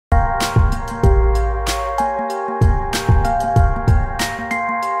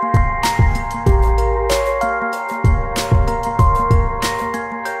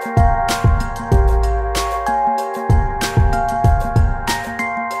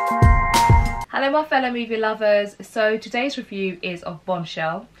Hello my fellow movie lovers, so today's review is of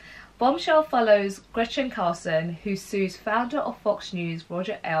Bombshell. Bombshell follows Gretchen Carlson, who sues founder of Fox News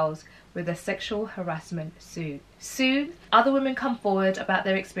Roger Ailes with a sexual harassment suit. Soon, other women come forward about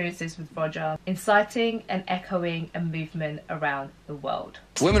their experiences with Roger, inciting and echoing a movement around the world.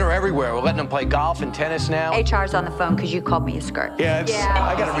 Women are everywhere. We're letting them play golf and tennis now. HR's on the phone because you called me a skirt. Yeah,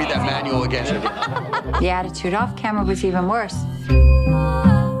 I gotta read that manual again. The attitude off camera was even worse.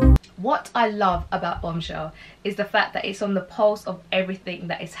 What I love about Bombshell is the fact that it's on the pulse of everything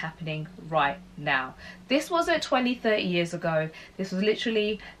that is happening right now. This wasn't 20-30 years ago, this was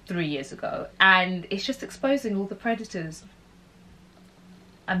literally 3 years ago, and it's just exposing all the predators.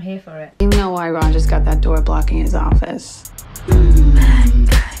 I'm here for it. You know why Roger's got that door blocking his office.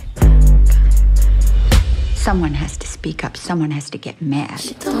 Someone has to speak up, someone has to get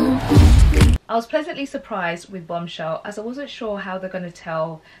mad. I was pleasantly surprised with Bombshell, as I wasn't sure how they're going to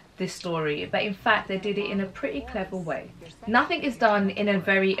tell this story, but in fact they did it in a pretty clever way. Nothing is done in a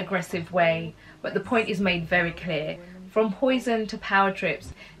very aggressive way, but the point is made very clear. From poison to power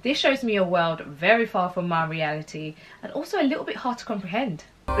trips, this shows me a world very far from my reality and also a little bit hard to comprehend.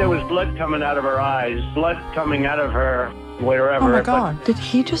 There was blood coming out of her eyes, blood coming out of her wherever. Oh my God, did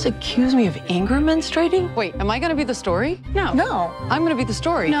he just accuse me of anger menstruating? Wait, am I gonna be the story? No. No. I'm gonna be the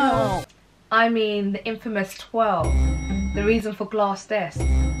story. No. I mean the infamous 12, the reason for glass deaths,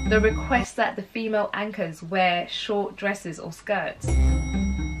 the request that the female anchors wear short dresses or skirts.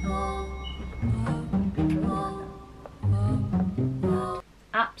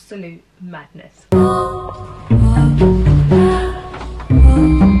 Absolute madness.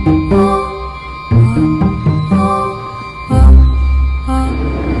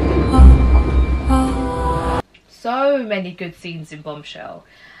 So many good scenes in Bombshell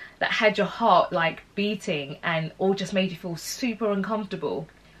that had your heart like beating and all just made you feel super uncomfortable.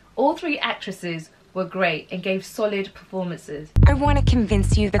 All three actresses were great and gave solid performances. I want to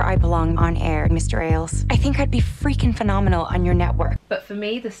convince you that I belong on air, Mr. Ailes. I think I'd be freaking phenomenal on your network. But for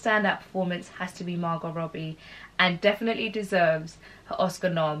me, the standout performance has to be Margot Robbie, and definitely deserves her Oscar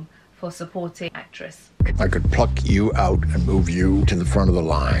nom for supporting actress. I could pluck you out and move you to the front of the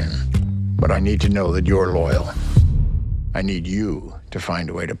line, but I need to know that you're loyal. I need you to find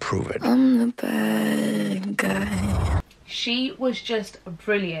a way to prove it. I'm the bad guy. She was just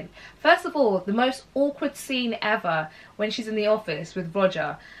brilliant. First of all, the most awkward scene ever when she's in the office with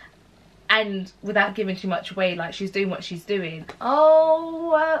Roger, and without giving too much away, like she's doing what she's doing.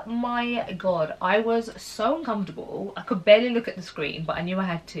 Oh my God, I was so uncomfortable. I could barely look at the screen, but I knew I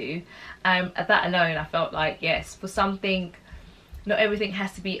had to. At that alone, I felt like, yes, for something, not everything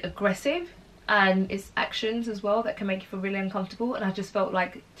has to be aggressive. And it's actions as well that can make you feel really uncomfortable, and I just felt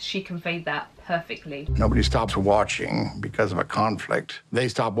like she conveyed that perfectly. Nobody stops watching because of a conflict. They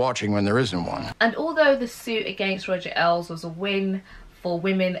stop watching when there isn't one. And although the suit against Roger Ailes was a win for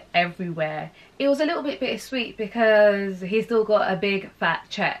women everywhere, it was a little bit bittersweet because he still got a big fat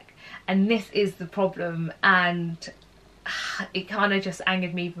check, and this is the problem, and it kind of just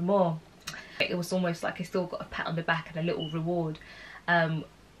angered me even more. It was almost like he still got a pat on the back and a little reward,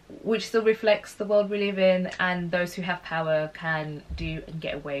 which still reflects the world we live in, and those who have power can do and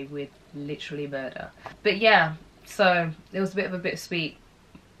get away with literally murder. But yeah, so it was a bit of a bittersweet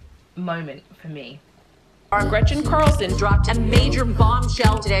moment for me. Gretchen Carlson dropped a major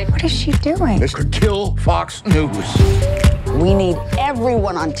bombshell today. What is she doing? This could kill Fox News. We need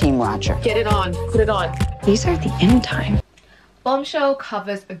everyone on Team Roger. Get it on, put it on. These are the end time. Bombshell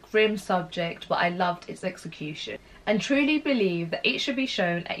covers a grim subject, but I loved its execution and truly believe that it should be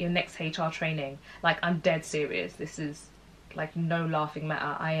shown at your next HR training. Like, I'm dead serious. This is like no laughing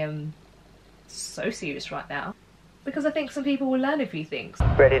matter. I am so serious right now because I think some people will learn a few things.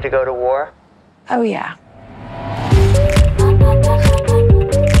 Ready to go to war? Oh yeah.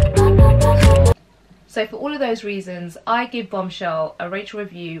 So for all of those reasons, I give Bombshell a Rachael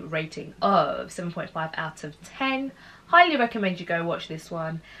review rating of 7.5 out of 10. Highly recommend you go watch this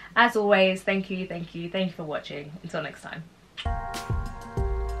one. As always, thank you for watching. Until next time.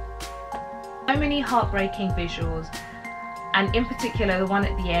 So many heartbreaking visuals, and in particular the one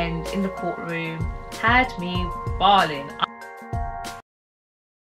at the end in the courtroom had me bawling.